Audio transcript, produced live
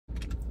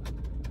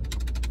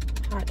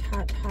hot,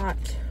 hot,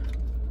 hot.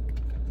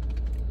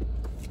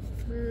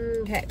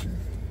 Okay,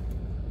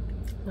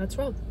 let's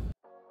roll.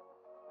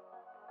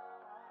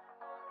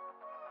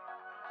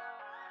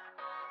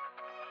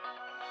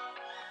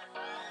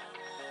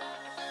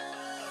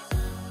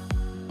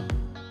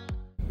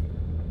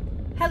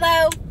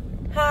 Hello,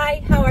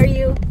 hi, how are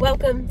you?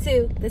 Welcome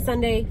to the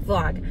Sunday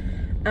vlog.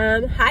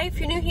 Hi, if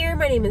you're new here,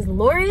 my name is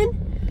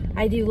Lauren.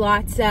 I do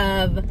lots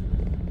of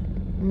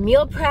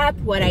meal prep,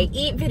 what I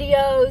eat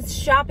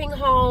videos, shopping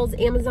hauls,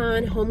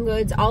 Amazon, home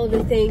goods, all of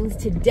the things.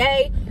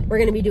 Today, we're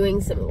gonna be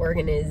doing some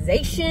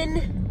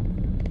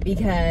organization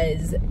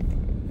because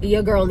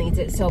your girl needs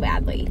it so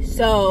badly,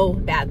 so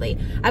badly.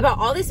 I bought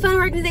all this fun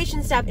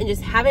organization stuff and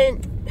just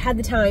haven't had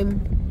the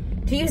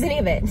time to use any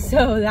of it.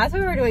 So that's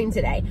what we're doing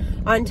today,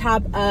 on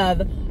top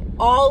of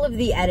all of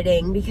the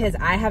editing, because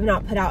I have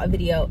not put out a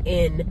video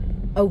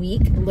in a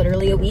week,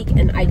 literally a week,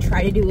 and I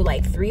try to do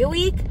like 3 a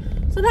week,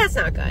 so that's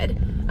not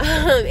good.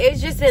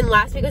 It's just been,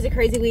 last week was a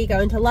crazy week. I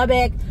went to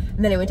Lubbock,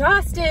 and then I went to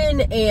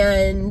Austin,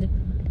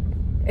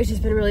 and it's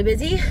just been really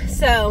busy.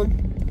 So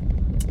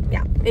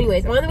yeah,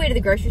 anyways, I'm on the way to the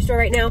grocery store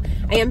right now.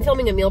 I am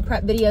filming a meal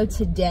prep video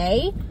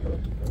today.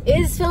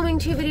 Is filming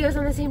 2 videos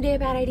on the same day a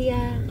bad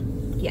idea?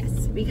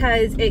 Yes,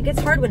 because it gets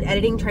hard when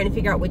editing, trying to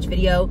figure out which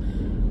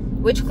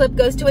clip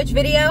goes to which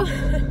video.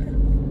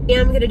 And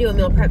I'm gonna do a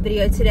meal prep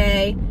video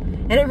today,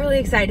 and I'm really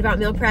excited about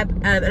meal prep.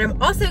 And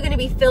I'm also gonna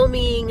be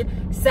filming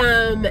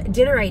some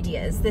dinner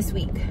ideas this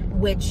week,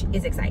 which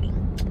is exciting.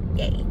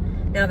 Yay.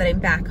 Now that I'm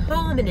back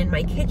home and in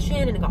my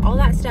kitchen and I got all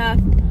that stuff,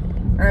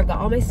 or I've got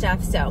all my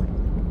stuff, so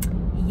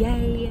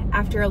yay.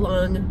 After a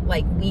long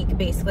week,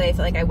 basically, I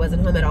feel like I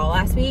wasn't home at all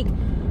last week.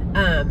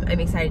 I'm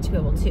excited to be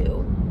able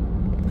to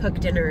cook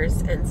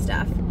dinners and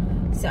stuff.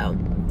 So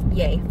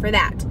yay for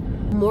that.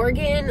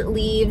 Morgan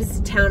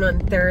leaves town on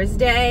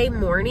Thursday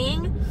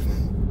morning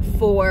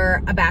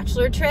for a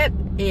bachelor trip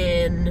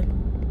in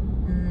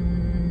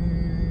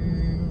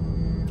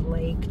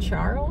Lake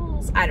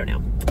Charles? I don't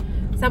know.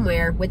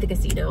 Somewhere with the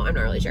casino. I'm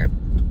not really sure.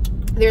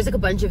 There's like a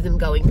bunch of them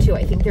going too.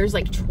 I think there's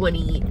like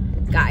 20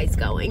 guys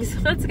going. So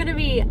that's going to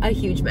be a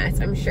huge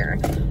mess, I'm sure.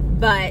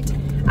 But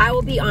I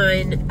will be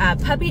on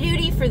puppy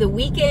duty for the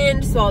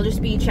weekend. So I'll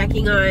just be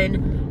checking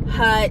on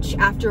Hutch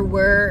after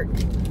work.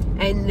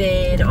 And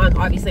then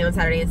obviously on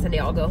Saturday and Sunday,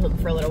 I'll go home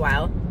for a little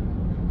while.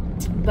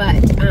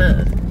 But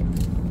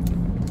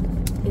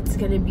it's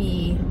going to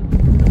be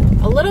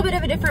a little bit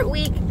of a different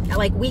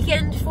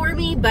weekend for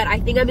me, but I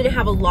think I'm going to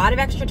have a lot of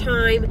extra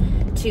time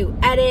to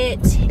edit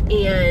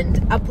and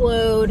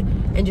upload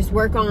and just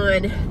work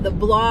on the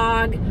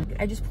blog.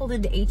 I just pulled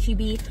into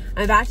HEB.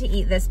 I'm about to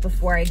eat this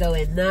before I go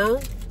in though.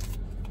 Oh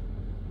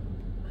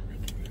my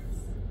goodness.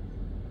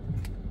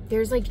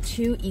 There's like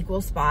 2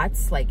 equal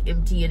spots, like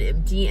empty and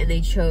empty, and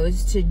they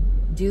chose to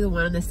do the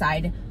one on the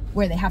side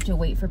where they have to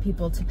wait for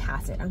people to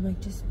pass it. I'm like,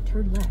 just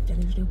turn left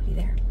and there's nobody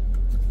there.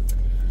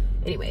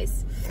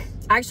 Anyways,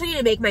 I actually need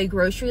to make my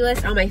grocery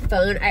list on my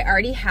phone. I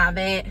already have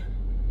it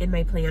in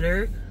my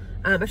planner.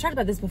 I've talked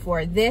about this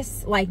before.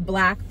 This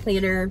black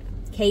planner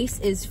case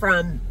is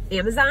from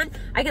Amazon.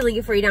 I can link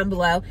it for you down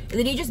below. And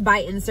then you just buy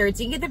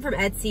inserts. You can get them from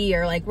Etsy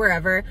or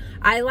wherever.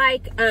 I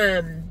like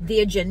the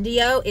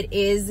Agendio. It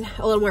is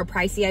a little more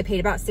pricey. I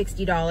paid about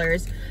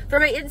 $60 for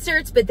my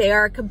inserts, but they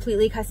are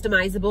completely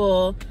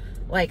customizable.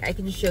 I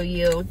can show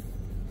you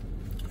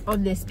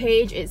on this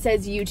page. It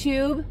says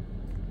YouTube.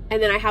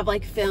 And then I have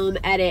film,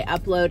 edit,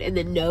 upload, and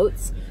then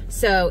notes.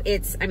 So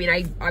it's,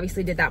 I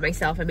obviously did that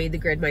myself. I made the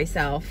grid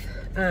myself.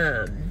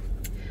 I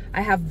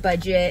have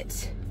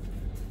budget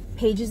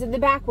pages in the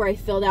back where I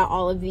filled out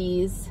all of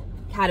these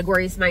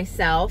categories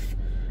myself.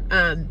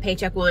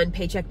 Paycheck 1,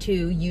 paycheck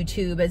 2,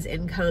 YouTube as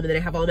income, and then I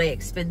have all my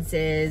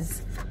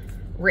expenses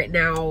written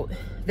out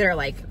that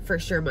are for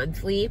sure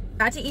monthly.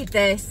 Got to eat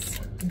this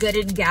Good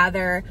and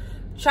Gather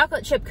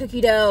chocolate chip cookie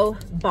dough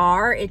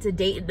bar. It's a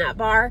date and nut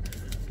bar.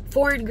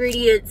 4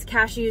 ingredients: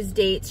 cashews,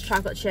 dates,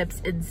 chocolate chips,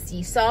 and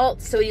sea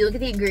salt. So when you look at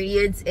the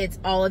ingredients, it's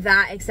all of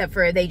that, except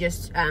for they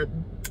just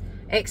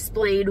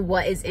explain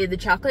what is in the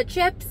chocolate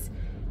chips.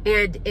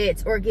 And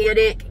it's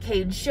organic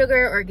cane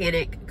sugar,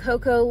 organic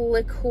cocoa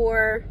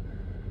liqueur,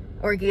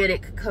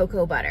 organic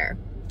cocoa butter.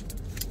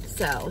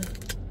 So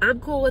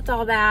I'm cool with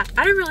all that.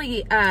 I don't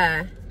really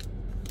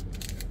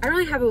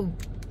have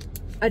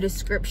a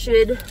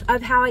description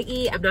of how I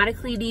eat. I'm not a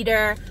clean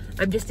eater.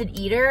 I'm just an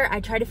eater. I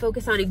try to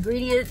focus on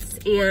ingredients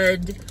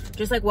and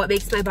just what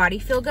makes my body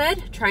feel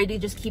good. Trying to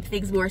just keep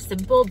things more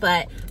simple,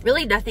 but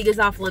really nothing is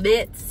off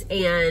limits.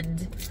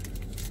 And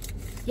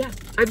yeah,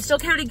 I'm still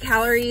counting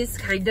calories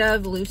kind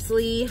of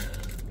loosely,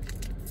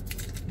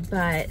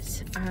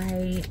 but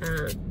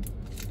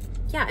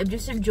yeah, I'm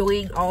just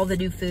enjoying all the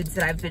new foods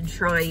that I've been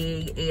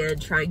trying,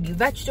 and trying new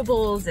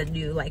vegetables and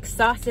new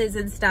sauces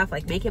and stuff.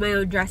 Making my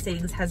own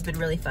dressings has been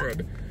really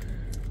fun.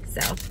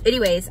 So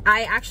anyways,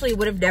 I actually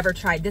would have never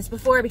tried this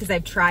before because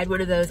I've tried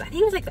one of those, I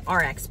think it was the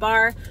RX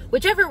bar,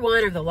 whichever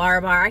one, or the Lara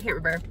bar, I can't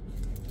remember.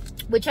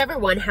 whichever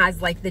one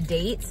has like the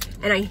dates,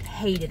 and I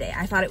hated it.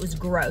 I thought it was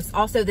gross.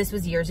 Also, this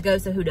was years ago,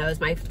 so who knows?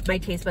 My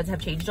taste buds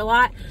have changed a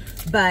lot,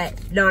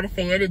 but not a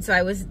fan. And so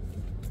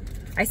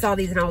I saw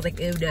these and I was like,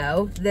 ew,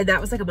 no. Then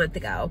that was like a month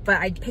ago, but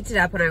I picked it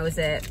up when I was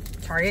at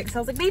Target because I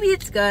was like, maybe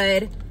it's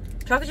good.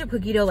 Chocolate chip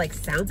cookie dough like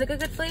sounds like a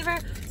good flavor.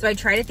 So I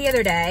tried it the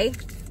other day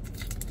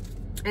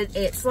and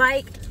it's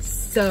like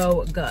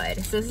so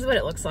good. So this is what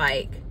it looks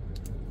like.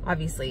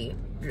 Obviously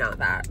not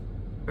that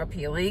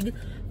appealing,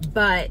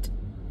 but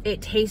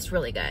it tastes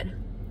really good.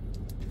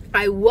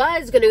 I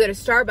was gonna go to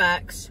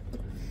Starbucks.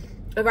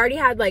 I've already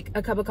had like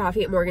a cup of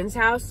coffee at Morgan's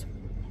house,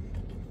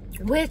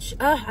 which,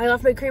 I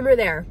left my creamer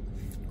there.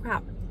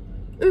 Crap.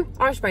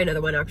 I'll just buy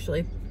another one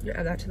actually.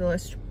 Add that to the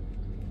list.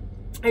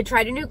 I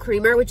tried a new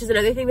creamer, which is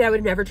another thing that I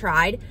would have never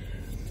tried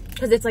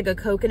because it's like a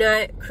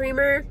coconut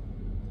creamer.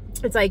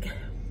 It's like,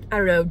 I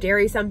don't know,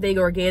 dairy something,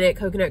 organic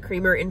coconut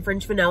creamer in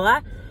French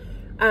vanilla.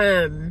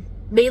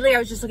 Mainly I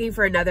was just looking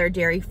for another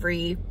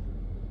dairy-free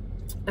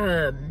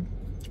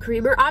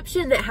creamer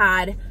option that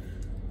had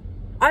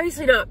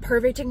obviously not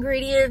perfect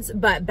ingredients,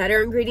 but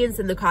better ingredients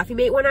than the Coffee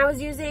Mate one I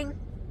was using.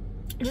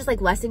 Just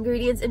like less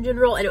ingredients in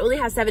general, and it only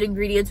has 7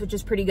 ingredients, which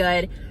is pretty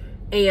good.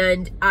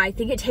 And I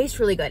think it tastes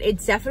really good.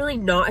 It's definitely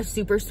not a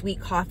super sweet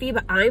coffee,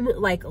 but I'm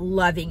like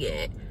loving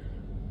it.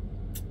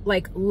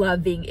 Like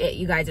loving it,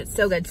 you guys. It's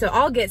so good. So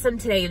I'll get some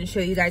today and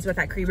show you guys what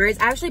that creamer is.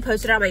 I actually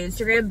posted it on my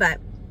Instagram, but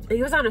I think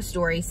it was on a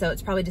story, so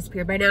it's probably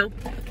disappeared by now.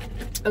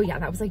 Oh yeah,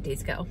 that was like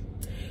days ago.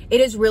 It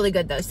is really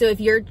good though. So if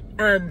you're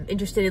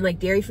interested in like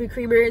dairy-free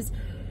creamers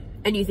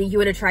and you think you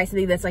want to try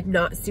something that's like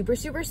not super,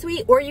 super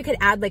sweet, or you could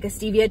add like a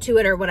stevia to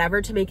it or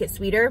whatever to make it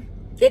sweeter.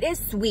 It is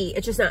sweet.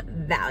 It's just not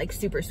that like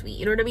super sweet.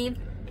 You know what I mean?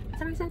 Does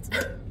that make sense?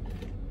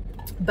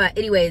 But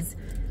anyways,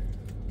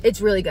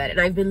 it's really good and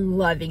I've been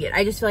loving it.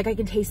 I just feel like I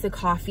can taste the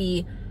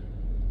coffee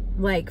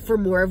like for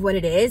more of what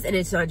it is, and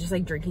it's not just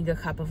like drinking a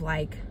cup of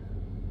like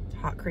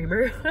hot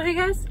creamer, I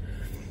guess.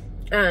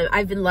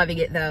 I've been loving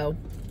it though.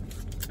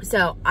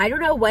 So I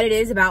don't know what it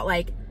is about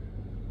like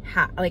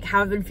how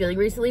I've been feeling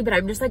recently, but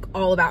I'm just like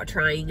all about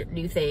trying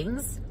new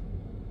things.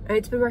 And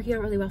it's been working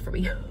out really well for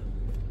me.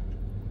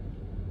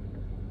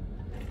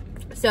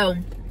 So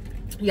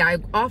yeah,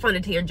 I'm off on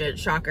a tangent,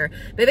 shocker.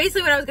 But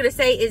basically what I was gonna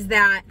say is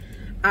that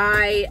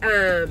I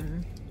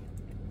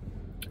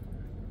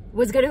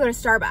was gonna go to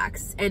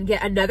Starbucks and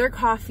get another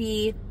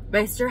coffee.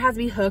 My sister has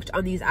me hooked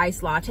on these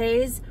iced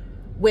lattes,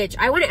 which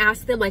I want to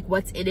ask them like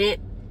what's in it.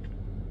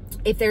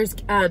 If there's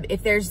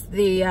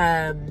the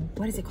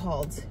what is it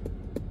called?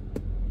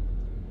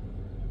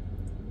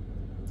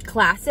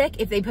 Classic,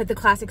 if they put the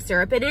classic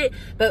syrup in it.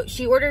 But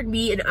she ordered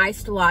me an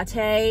iced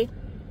latte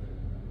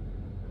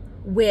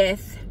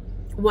with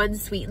 1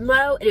 sweet and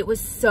low, and it was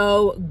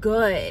so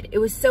good. It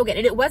was so good,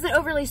 and it wasn't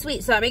overly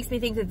sweet, so that makes me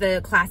think that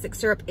the classic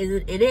syrup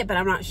isn't in it, but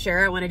I'm not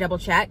sure. I want to double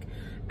check.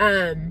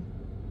 And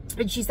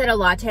she said a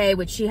latte,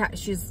 which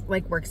she's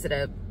like works at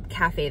a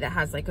cafe that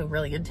has like a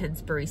really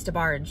intense barista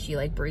bar, and she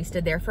like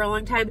baristaed there for a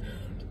long time.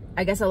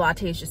 I guess a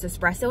latte is just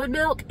espresso and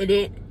milk, and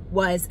it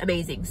was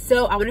amazing.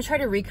 So I want to try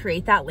to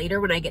recreate that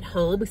later when I get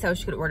home, because I was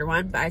just gonna order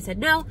one, but I said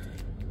no,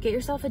 get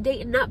yourself a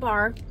date and nut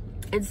bar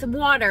and some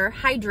water,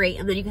 hydrate,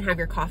 and then you can have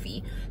your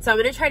coffee. So I'm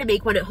gonna try to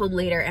make one at home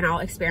later, and I'll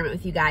experiment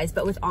with you guys,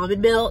 but with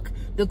almond milk,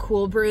 the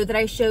cool brew that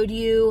I showed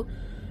you.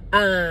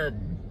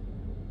 And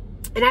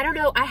I don't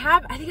know, I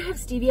think I have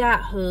stevia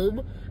at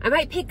home. I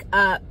might pick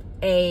up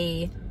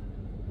that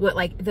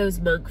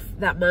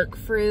monk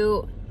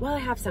fruit. Well, I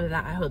have some of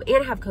that at home,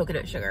 and I have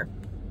coconut sugar.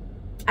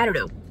 I don't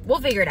know. We'll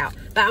figure it out.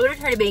 But I want to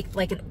try to make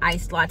like an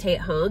iced latte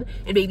at home,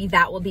 and maybe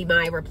that will be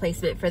my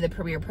replacement for the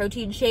Premier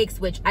Protein shakes,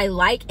 which I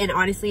like. And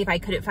honestly, if I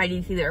couldn't find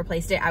anything that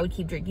replaced it, I would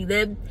keep drinking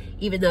them,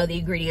 even though the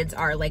ingredients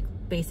are like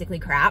basically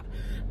crap.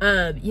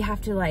 You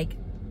have to like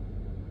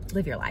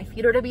live your life.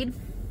 You know what I mean?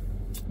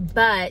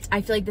 But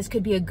I feel like this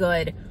could be a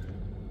good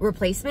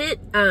replacement.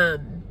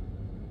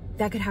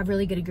 That could have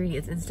really good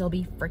ingredients and still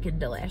be freaking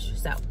delish.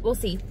 So we'll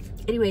see.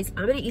 Anyways,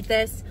 I'm gonna eat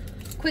this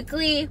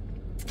quickly.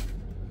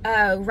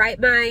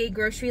 Write my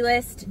grocery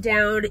list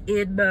down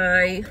in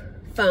my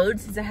phone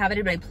since I have it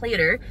in my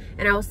planner,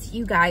 and I will see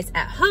you guys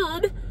at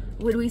home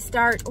when we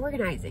start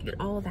organizing and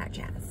all of that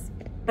jazz.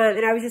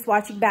 And I was just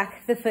watching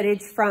back the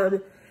footage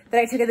that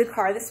I took in the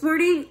car this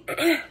morning.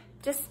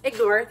 Just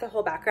ignore the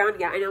whole background.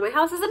 Yeah, I know my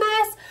house is a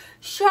mess.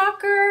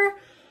 Shocker.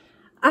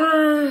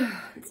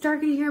 It's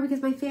dark in here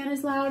because my fan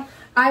is loud.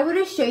 I want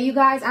to show you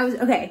guys,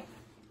 okay,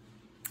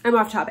 I'm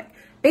off topic.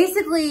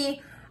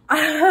 Basically,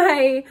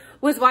 I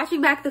was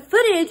watching back the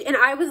footage and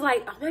I was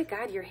like, oh my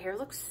God, your hair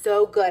looks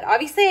so good.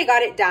 Obviously I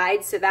got it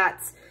dyed, so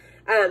that's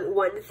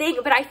one thing,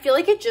 but I feel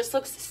like it just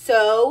looks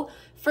so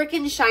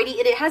freaking shiny,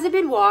 and it hasn't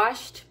been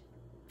washed.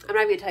 I'm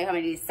not even gonna tell you how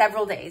many days,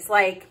 several days,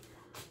 like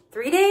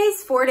 3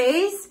 days, 4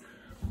 days.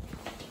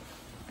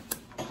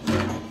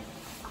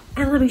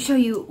 And let me show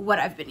you what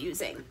I've been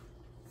using.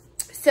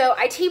 So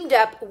I teamed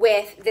up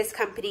with this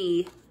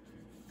company,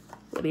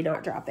 let me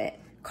not drop it,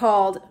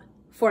 called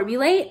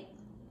FORMULATE.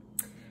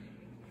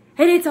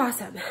 And it's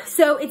awesome.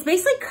 So it's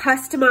basically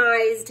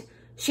customized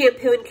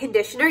shampoo and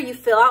conditioner, you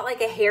fill out like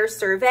a hair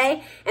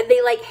survey and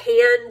they like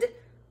hand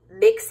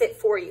mix it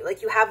for you.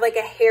 Like you have like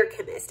a hair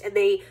chemist and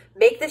they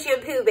make the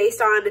shampoo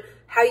based on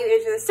how you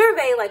answer the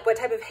survey. Like what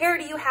type of hair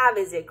do you have?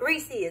 Is it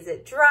greasy? Is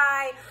it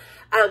dry?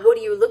 What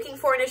are you looking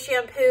for in a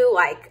shampoo?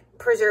 Like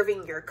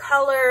preserving your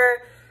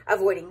color,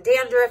 avoiding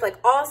dandruff, like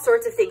all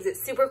sorts of things.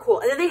 It's super cool.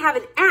 And then they have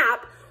an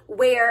app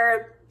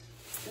where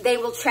they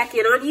will check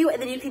in on you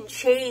and then you can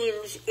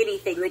change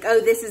anything. Like, oh,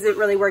 this isn't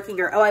really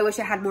working, or oh, I wish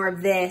I had more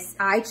of this.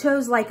 I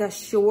chose like a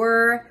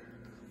seashore,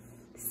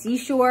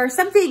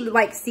 something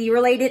like sea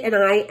related, and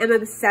I am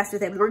obsessed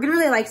with it. Morgan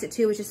really likes it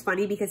too, which is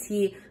funny because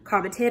he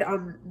commented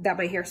on that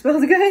my hair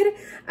smells good.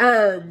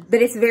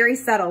 But it's very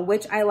subtle,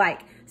 which I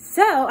like.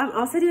 So I'm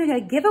also doing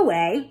a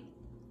giveaway.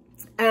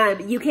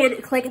 You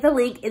can click the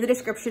link in the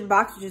description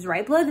box, which is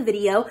right below the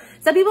video.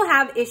 Some people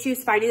have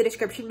issues finding the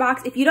description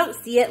box. If you don't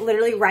see it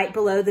literally right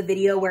below the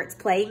video where it's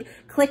playing,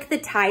 click the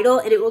title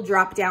and it will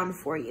drop down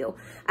for you.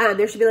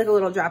 There should be like a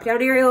little drop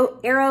down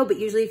arrow, but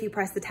usually if you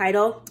press the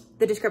title,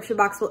 the description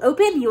box will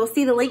open. You will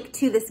see the link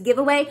to this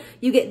giveaway.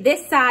 You get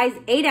this size,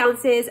 8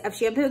 ounces of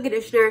shampoo and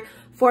conditioner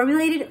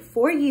formulated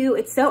for you.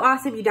 It's so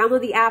awesome. You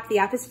download the app. The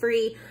app is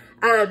free.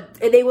 And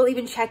they will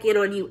even check in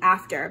on you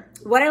after.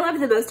 What I love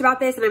the most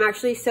about this, and I'm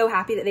actually so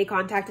happy that they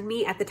contacted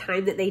me at the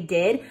time that they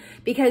did,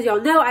 because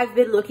y'all know I've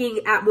been looking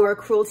at more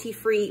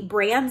cruelty-free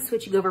brands,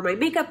 switching over my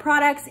makeup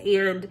products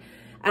and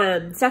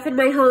stuff in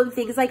my home,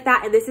 things like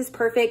that. And this is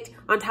perfect.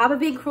 On top of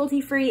being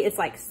cruelty-free, it's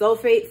like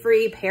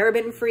sulfate-free,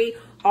 paraben-free,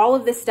 all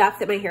of the stuff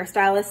that my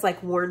hairstylist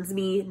like warns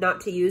me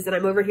not to use. And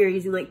I'm over here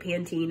using like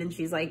Pantene and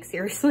she's like,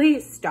 seriously,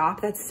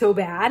 stop. That's so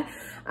bad.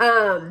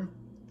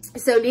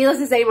 So needless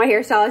to say, my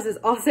hairstylist is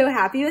also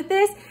happy with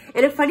this.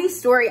 And a funny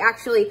story,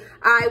 actually,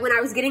 when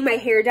I was getting my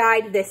hair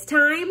dyed this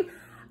time,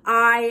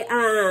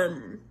 I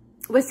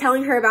was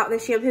telling her about the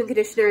shampoo and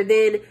conditioner.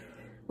 Then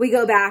we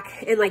go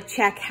back and like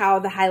check how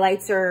the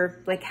highlights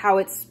are, like how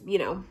it's, you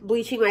know,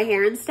 bleaching my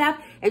hair and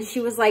stuff. And she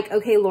was like,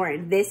 okay,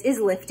 Lauren, this is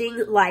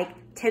lifting like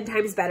 10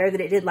 times better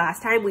than it did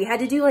last time. We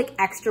had to do like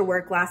extra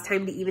work last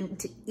time to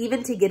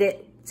even to get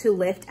it to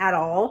lift at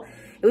all.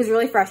 It was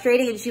really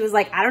frustrating. And she was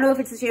like, I don't know if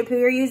it's the shampoo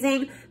you're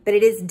using, but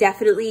it is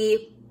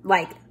definitely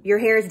like your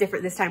hair is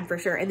different this time for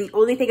sure. And the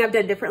only thing I've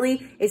done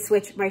differently is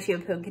switch my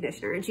shampoo and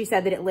conditioner. And she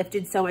said that it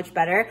lifted so much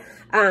better.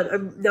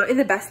 I'm not in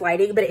the best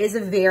lighting, but it is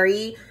a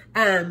very,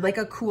 like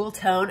a cool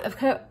tone. Of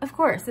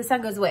course, the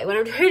sun goes away when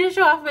I'm trying to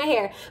show off my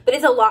hair, but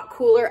it's a lot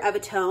cooler of a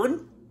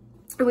tone.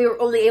 And we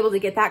were only able to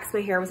get that because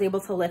my hair was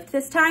able to lift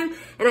this time.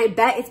 And I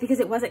bet it's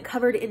because it wasn't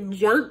covered in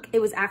junk. It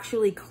was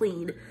actually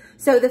clean.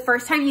 So the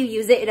first time you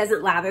use it, it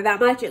doesn't lather that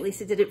much. At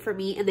least it didn't for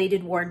me. And they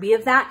did warn me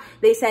of that.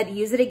 They said,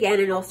 use it again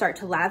and it'll start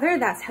to lather.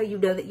 That's how you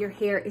know that your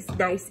hair is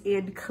nice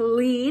and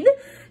clean.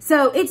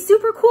 So it's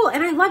super cool.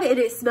 And I love it. And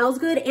it smells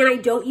good. And I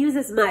don't use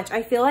as much.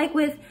 I feel like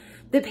with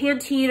the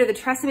Pantene or the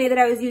Tresemme that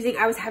I was using,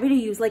 I was having to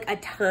use like a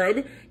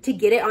ton to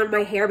get it on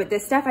my hair. But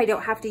this stuff, I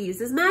don't have to use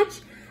as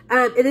much.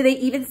 And then they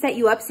even set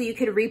you up so you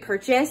can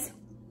repurchase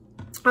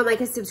on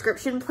like a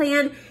subscription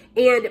plan.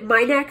 And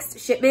my next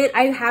shipment,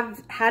 I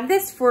have had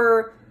this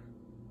for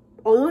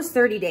almost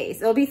 30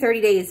 days. It'll be 30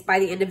 days by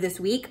the end of this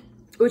week,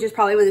 which is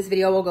probably when this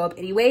video will go up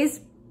anyways.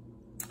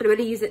 And I'm going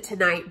to use it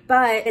tonight.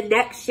 But the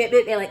next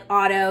shipment, they like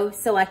auto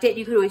select it.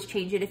 You can always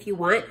change it if you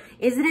want.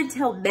 Isn't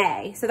until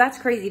May. So that's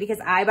crazy because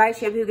I buy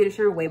shampoo and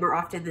conditioner way more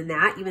often than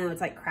that, even though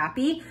it's like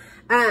crappy.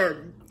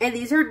 And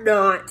these are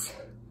not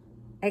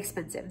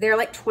expensive. They're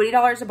like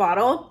 $20 a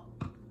bottle.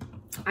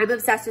 I'm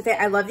obsessed with it.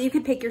 I love that you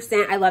can pick your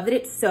scent. I love that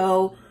it's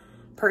so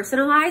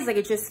personalized. Like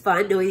it's just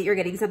fun knowing that you're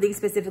getting something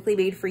specifically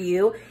made for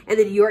you. And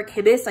then your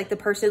chemist, like the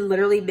person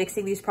literally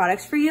mixing these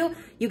products for you,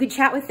 you can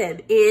chat with them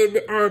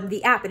in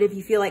the app. And if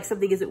you feel like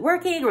something isn't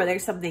working or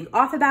there's something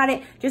off about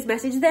it, just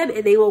message them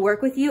and they will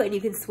work with you and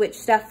you can switch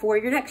stuff for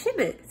your next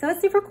shipment. So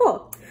it's super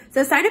cool.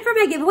 So sign up for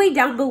my giveaway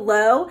down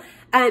below.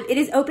 It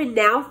is open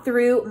now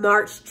through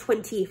March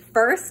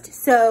 21st.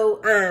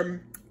 So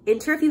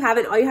enter if you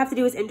haven't. All you have to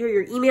do is enter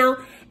your email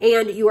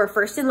and your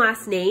first and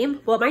last name.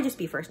 Well, it might just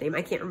be first name.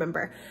 I can't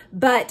remember.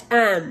 But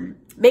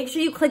make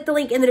sure you click the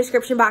link in the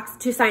description box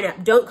to sign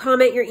up. Don't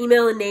comment your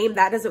email and name.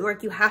 That doesn't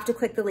work. You have to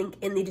click the link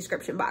in the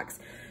description box.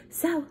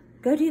 So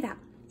go do that.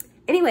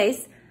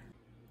 Anyways.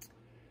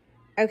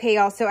 Okay,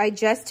 y'all. So I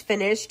just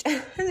finished.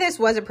 This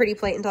was a pretty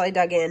plate until I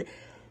dug in.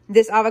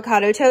 This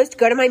avocado toast.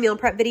 Go to my meal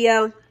prep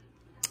video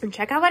and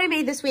check out what I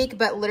made this week.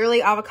 But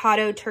literally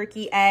avocado,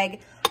 turkey,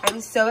 egg. I'm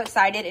so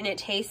excited and it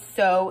tastes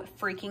so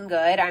freaking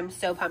good. I'm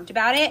so pumped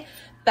about it.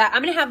 But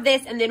I'm going to have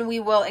this and then we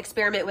will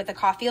experiment with the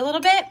coffee a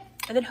little bit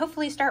and then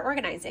hopefully start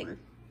organizing.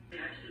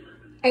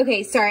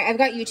 Okay, sorry, I've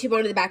got YouTube on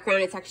in the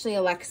background. It's actually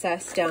Alexa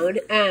Stone.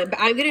 But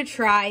I'm going to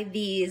try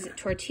these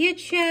tortilla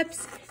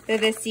chips. They're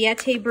the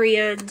Siete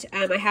brand.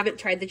 I haven't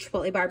tried the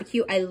Chipotle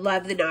barbecue. I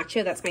love the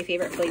nacho. That's my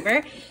favorite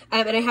flavor.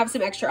 And I have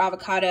some extra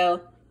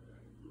avocado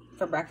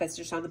for breakfast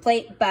just on the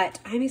plate, but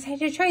I'm excited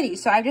to try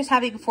these. So I'm just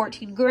having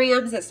 14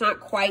 grams. That's not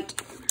quite,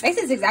 I guess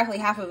it's exactly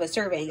half of a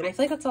serving. And I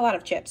feel like that's a lot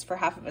of chips for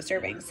half of a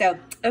serving. So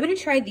I'm going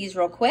to try these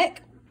real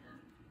quick.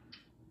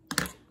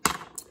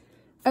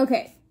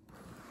 Okay.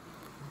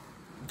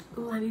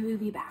 Let me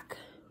move you back.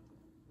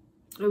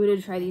 I'm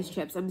gonna try these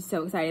chips. I'm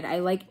so excited. I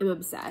am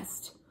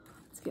obsessed.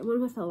 Let's get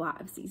one with a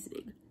lot of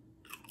seasoning.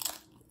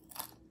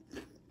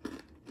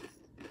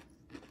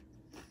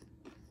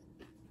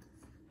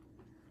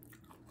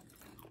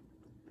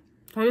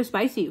 Kind of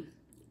spicy.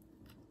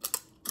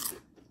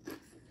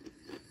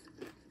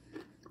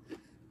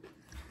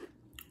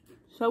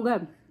 So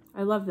good.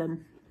 I love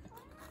them.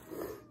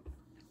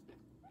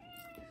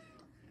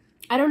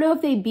 I don't know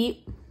if they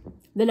beat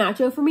the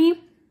nacho for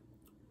me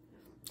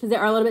because they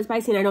are a little bit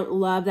spicy and I don't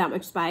love that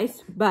much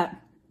spice, but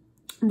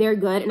they're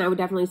good. And I would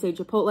definitely say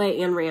Chipotle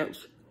and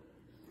ranch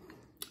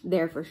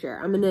there for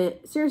sure. I'm going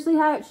to, seriously,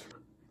 Hutch,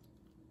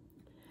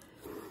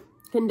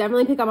 can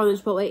definitely pick up on the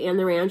Chipotle and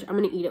the ranch. I'm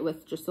going to eat it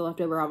with just the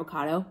leftover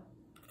avocado.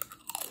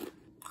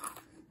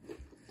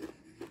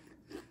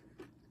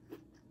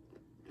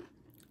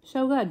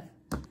 So good.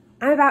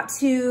 I'm about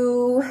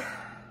to,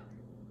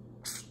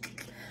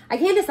 I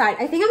can't decide.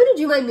 I think I'm going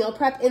to do my meal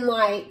prep in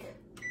like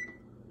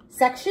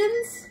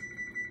sections.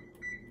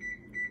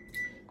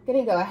 I'm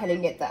going to go ahead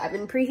and get the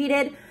oven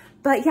preheated.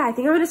 But yeah, I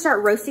think I'm going to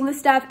start roasting the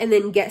stuff and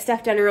then get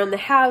stuff done around the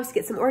house,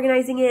 get some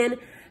organizing in.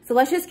 So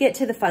let's just get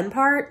to the fun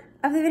part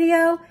of the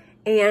video.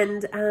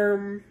 And,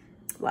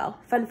 well,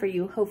 fun for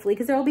you, hopefully,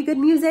 because there will be good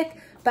music.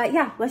 But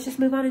yeah, let's just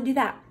move on and do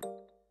that.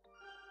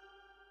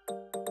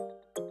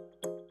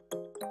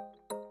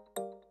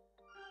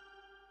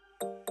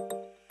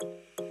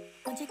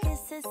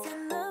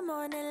 In the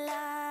morning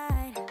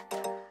light,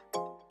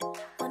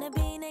 wanna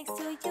be next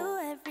to you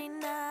every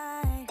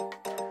night.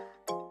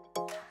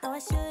 No, I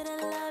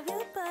shouldn't love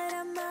you, but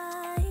I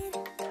might,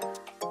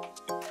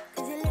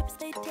 'cause your lips,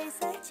 they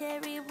taste like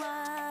cherry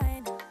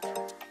wine.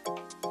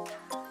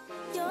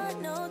 You're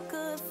no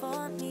good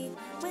for me,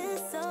 we're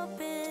so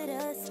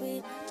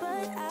bittersweet,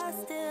 but I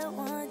still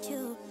want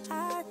you,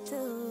 I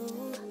do.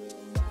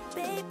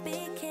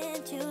 Baby,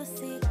 can't you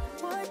see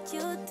what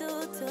you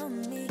do to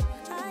me?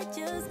 I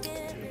just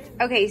can't.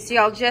 Okay, so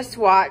y'all just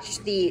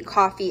watched the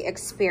coffee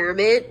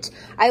experiment.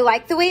 I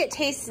like the way it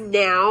tastes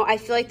now. I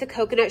feel like the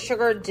coconut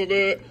sugar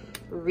didn't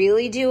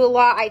really do a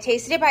lot. I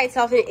tasted it by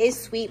itself and it is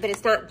sweet, but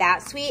it's not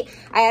that sweet.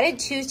 I added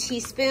 2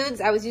 teaspoons.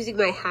 I was using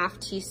my half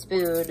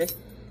teaspoon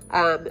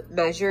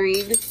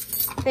measuring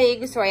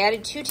thing. So I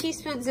added 2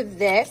 teaspoons of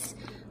this,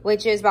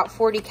 which is about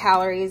 40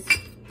 calories.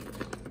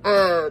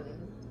 And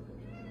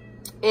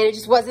it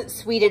just wasn't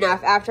sweet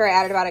enough after I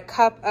added about a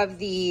cup of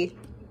the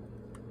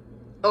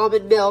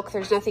almond milk.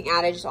 There's nothing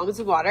added, just almonds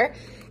and water,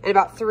 and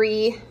about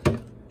 3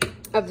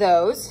 of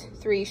those,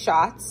 3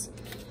 shots.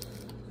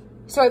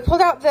 So I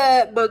pulled out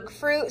the monk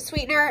fruit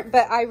sweetener,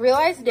 but I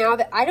realized now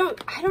that I don't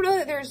know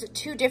that there's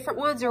 2 different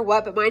ones or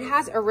what, but mine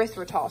has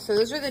erythritol. So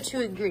those are the 2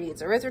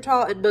 ingredients,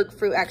 erythritol and monk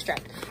fruit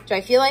extract, which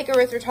I feel like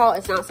erythritol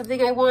is not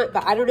something I want,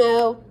 but I don't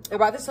know. I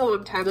bought this a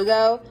long time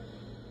ago.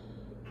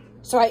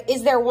 So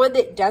is there one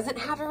that doesn't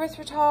have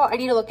erythritol? I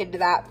need to look into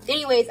that.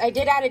 Anyways, I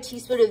did add a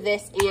teaspoon of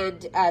this,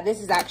 and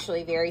this is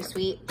actually very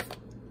sweet.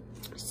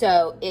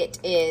 So it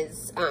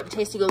is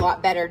tasting a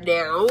lot better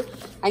now.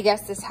 I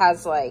guess this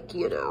has, like,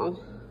 you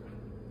know,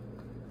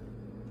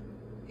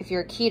 if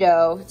you're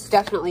keto, it's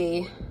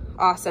definitely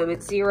awesome.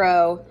 It's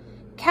 0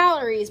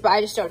 calories, but I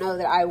just don't know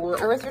that I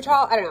want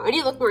erythritol. I don't know. I need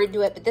to look more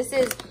into it, but this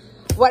is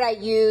what I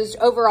used.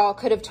 Overall,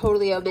 could have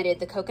totally omitted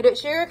the coconut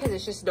sugar because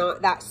it's just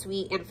not that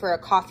sweet. And for a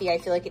coffee, I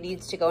feel like it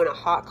needs to go in a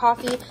hot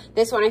coffee.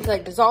 This one I feel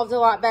like dissolved a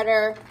lot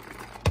better.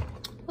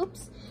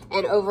 Oops.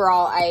 And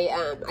overall,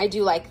 I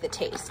do like the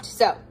taste.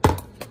 So,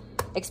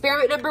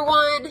 experiment number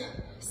 1,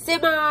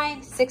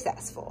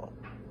 semi-successful.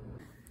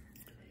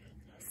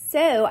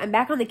 So, I'm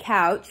back on the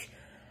couch.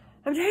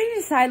 I'm trying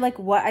to decide like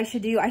what I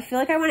should do. I feel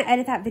like I want to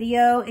edit that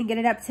video and get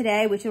it up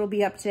today, which it'll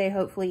be up today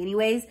hopefully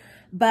anyways.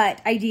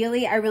 But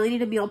ideally, I really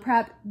need a meal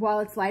prep while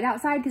it's light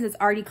outside because it's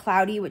already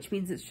cloudy, which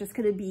means it's just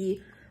going to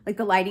be, like,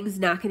 the lighting's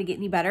not going to get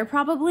any better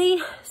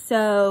probably.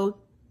 So,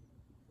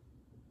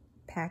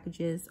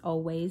 packages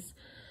always.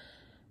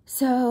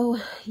 So,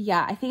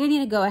 yeah, I think I need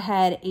to go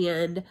ahead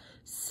and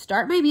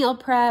start my meal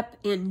prep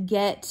and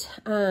get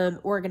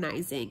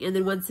organizing. And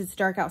then once it's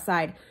dark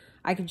outside,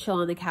 I can chill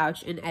on the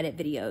couch and edit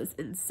videos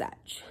and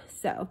such.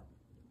 So,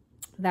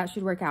 that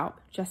should work out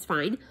just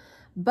fine.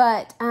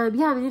 But, yeah,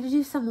 I'm going to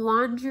do some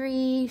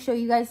laundry, show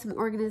you guys some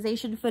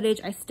organization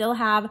footage. I still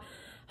have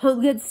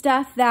home goods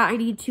stuff that I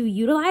need to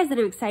utilize that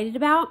I'm excited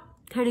about.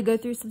 Kind of go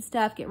through some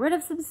stuff, get rid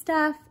of some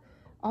stuff,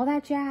 all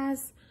that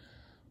jazz.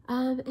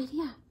 And,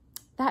 yeah,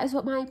 that is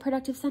what my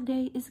productive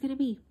Sunday is going to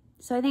be.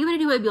 So, I think I'm going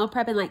to do my meal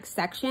prep in, like,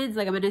 sections.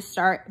 Like, I'm going to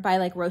start by,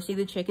 like, roasting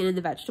the chicken and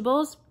the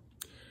vegetables,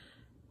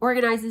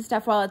 organizing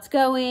stuff while it's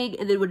going.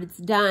 And then when it's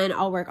done,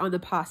 I'll work on the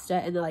pasta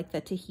and the, like, the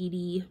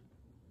tahini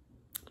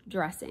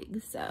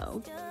dressing.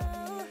 So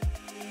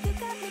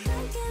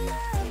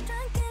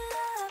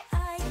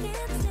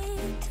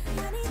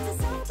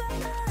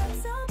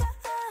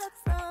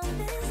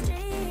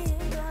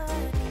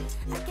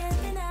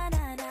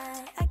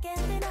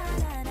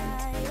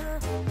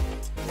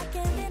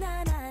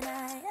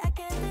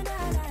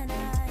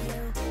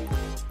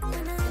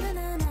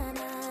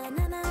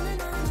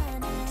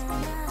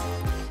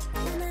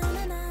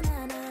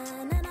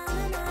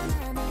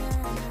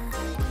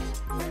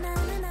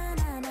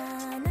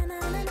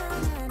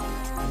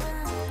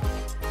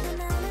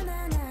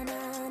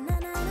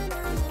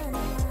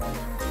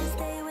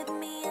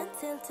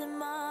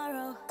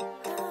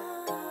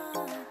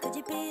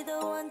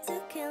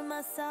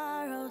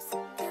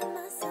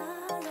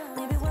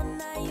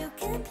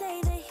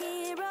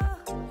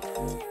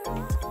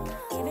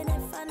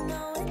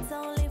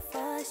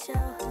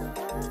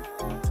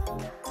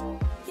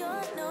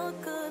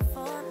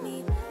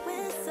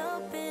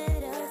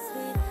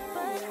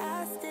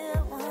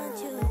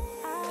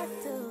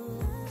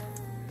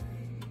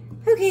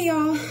Okay,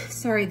 y'all.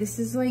 Sorry, this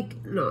is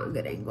like not a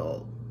good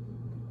angle.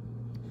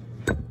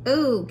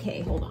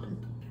 Okay, hold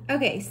on.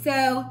 Okay,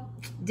 so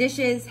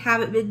dishes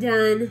haven't been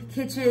done.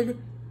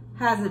 Kitchen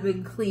hasn't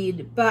been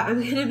cleaned, but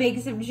I'm gonna make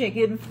some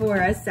chicken for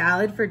a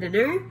salad for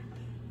dinner.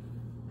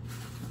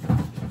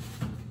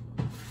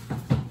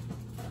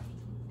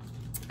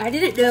 I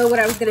didn't know what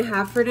I was gonna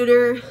have for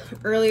dinner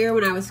earlier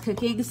when I was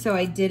cooking, so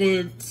I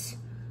didn't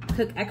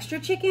cook extra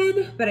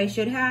chicken, but I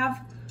should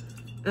have.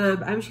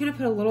 I'm just gonna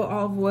put a little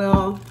olive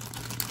oil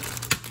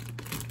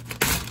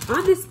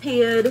on this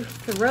pan,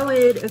 throw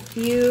in a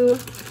few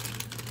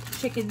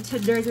chicken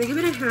tenders. I think I'm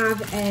gonna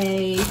have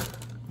a,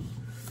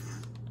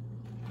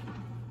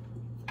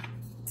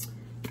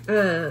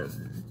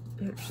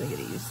 I'm actually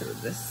gonna use some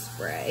of this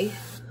spray.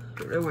 I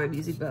don't know why I'm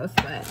using both,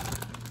 but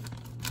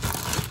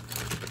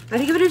I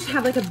think I'm gonna just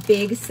have like a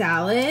big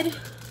salad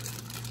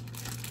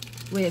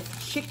with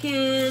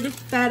chicken,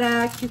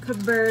 feta,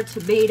 cucumber,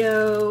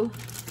 tomato.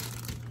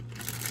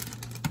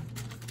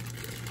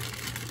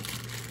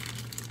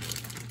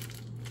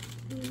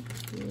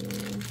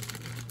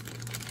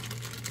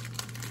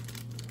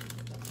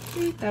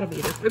 Okay, that'll be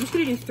enough. I'm just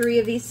gonna do 3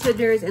 of these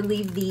tenders and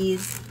leave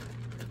these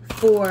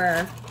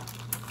for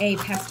a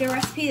pesto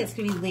recipe that's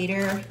gonna be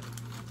later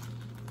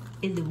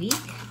in the week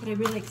that I'm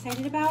really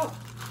excited about.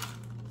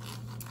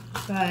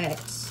 But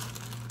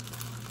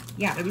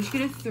yeah, I'm just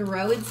gonna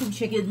throw in some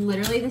chicken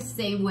literally the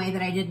same way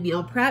that I did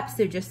meal prep.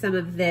 So just some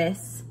of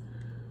this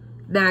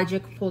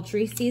magic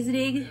poultry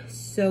seasoning.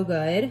 So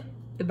good.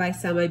 And by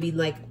some, I mean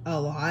like a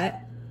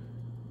lot.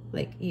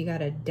 Like you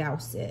gotta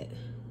douse it.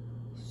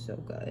 So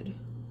good.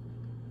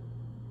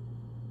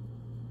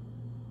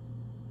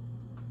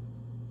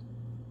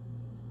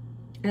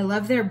 I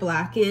love their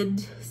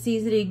blackened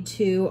seasoning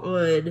too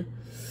on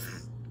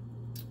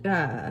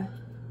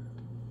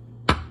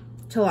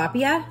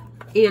tilapia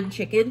and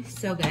chicken.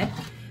 So good.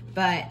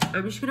 But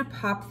I'm just gonna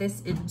pop this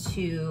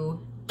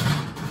into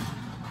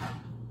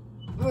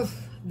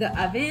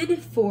the oven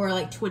for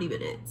like 20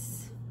 minutes.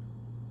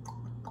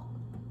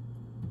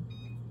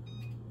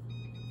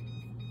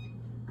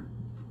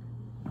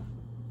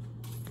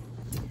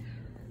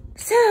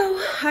 So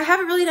I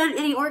haven't really done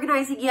any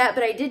organizing yet,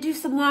 but I did do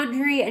some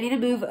laundry. I need to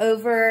move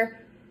over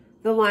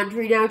the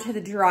laundry now to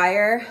the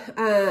dryer.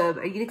 I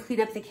need to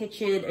clean up the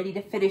kitchen. I need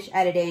to finish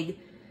editing.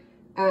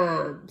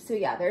 So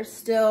yeah, there's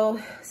still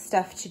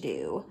stuff to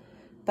do,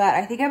 but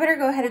I think I better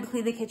go ahead and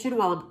clean the kitchen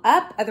while I'm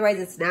up. Otherwise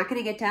it's not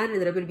going to get done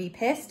and then I'm going to be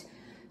pissed.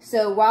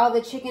 So while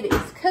the chicken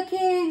is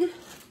cooking,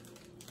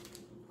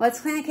 let's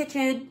clean the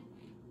kitchen.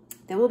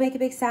 Then we'll make a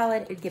big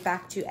salad and get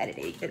back to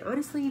editing. And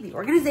honestly, the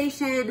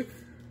organization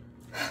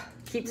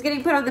keeps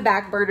getting put on the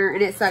back burner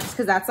and it sucks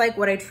because that's like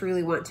what I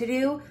truly want to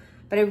do.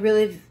 But I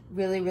really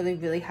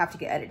have to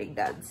get editing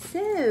done.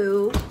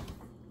 So,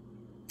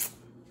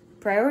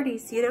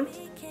 priorities, you know?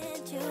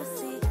 Can't you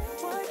see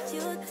what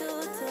you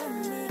do to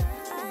me?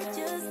 I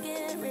just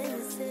can't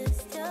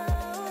resist you.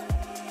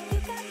 You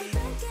got me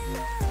drunk in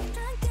love,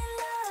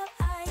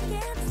 I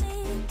can't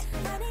sleep.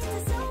 I need to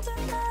sober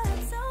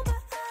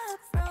up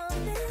from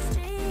this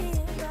dream.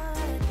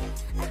 But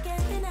I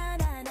can't deny,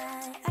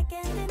 I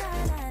can't deny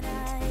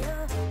you.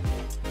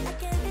 I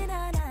can't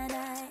deny,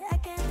 I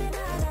can't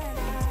deny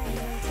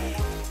you.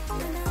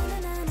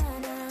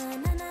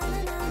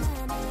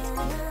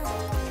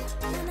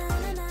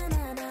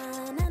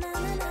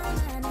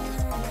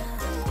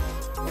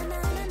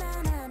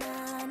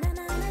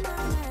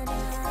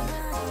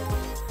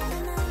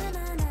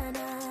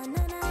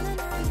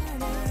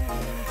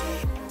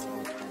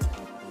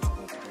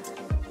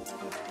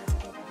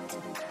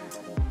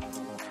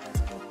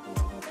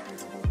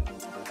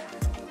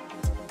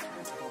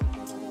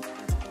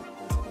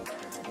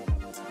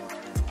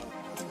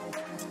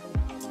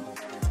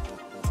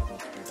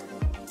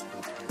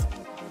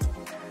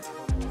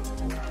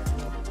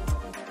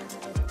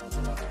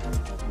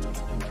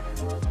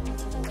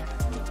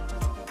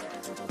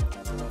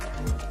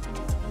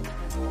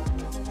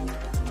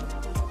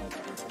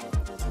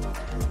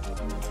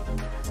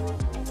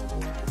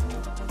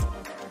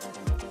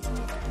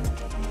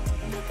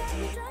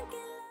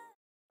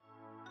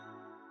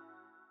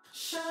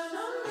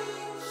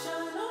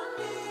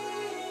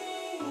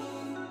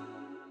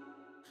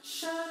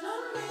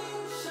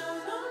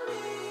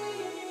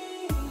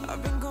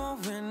 I've been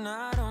going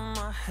out of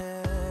my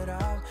head.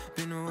 I've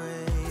been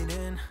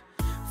waiting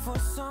for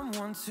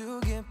someone to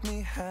give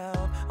me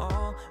help.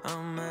 All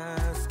I'm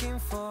asking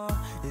for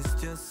is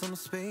just some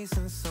space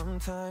and some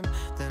time,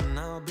 then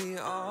I'll be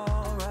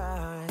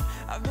alright.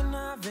 I've been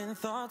having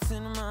thoughts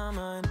in my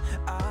mind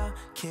I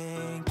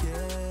can't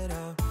get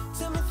out.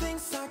 Tell me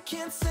things I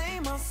can't say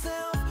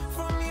myself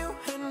from you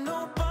and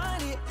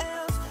nobody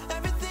else.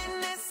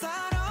 Everything is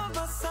out of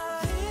my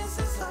sight. This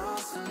is all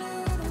so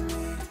new to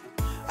me.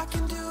 I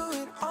can do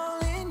it all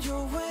in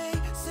your way.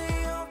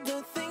 Say all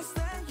the things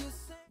that you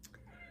say.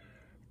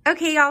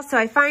 Okay, y'all, so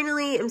I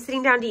finally am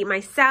sitting down to eat my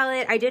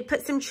salad. I did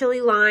put some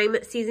chili lime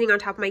seasoning on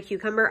top of my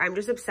cucumber. I'm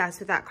just obsessed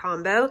with that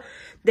combo.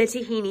 The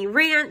tahini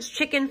ranch,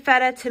 chicken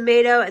feta,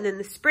 tomato, and then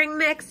the spring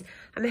mix.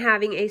 I'm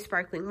having a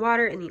sparkling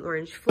water in the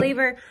orange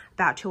flavor.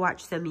 About to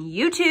watch some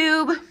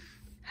YouTube.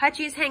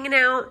 Hutchie's hanging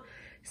out.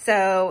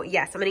 So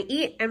yes, I'm gonna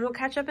eat and we'll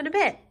catch up in a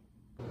bit.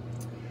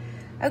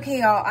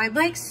 Okay, y'all, I'm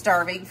like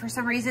starving for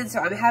some reason. So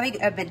I'm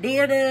having a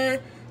banana,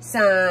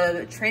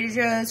 some Trader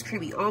Joe's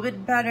creamy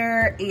almond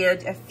butter,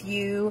 and a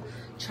few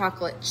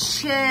chocolate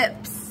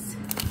chips.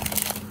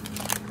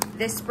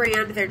 This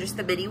brand, they're just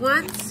the mini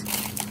ones.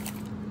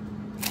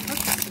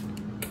 Okay.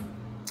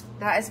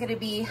 That is gonna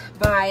be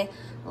my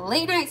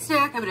late night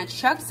snack. I'm gonna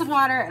chug some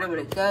water and I'm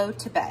gonna go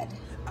to bed.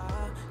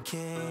 I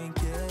can't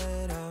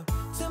get up.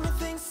 Tell me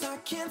things I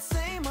can't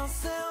say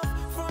myself.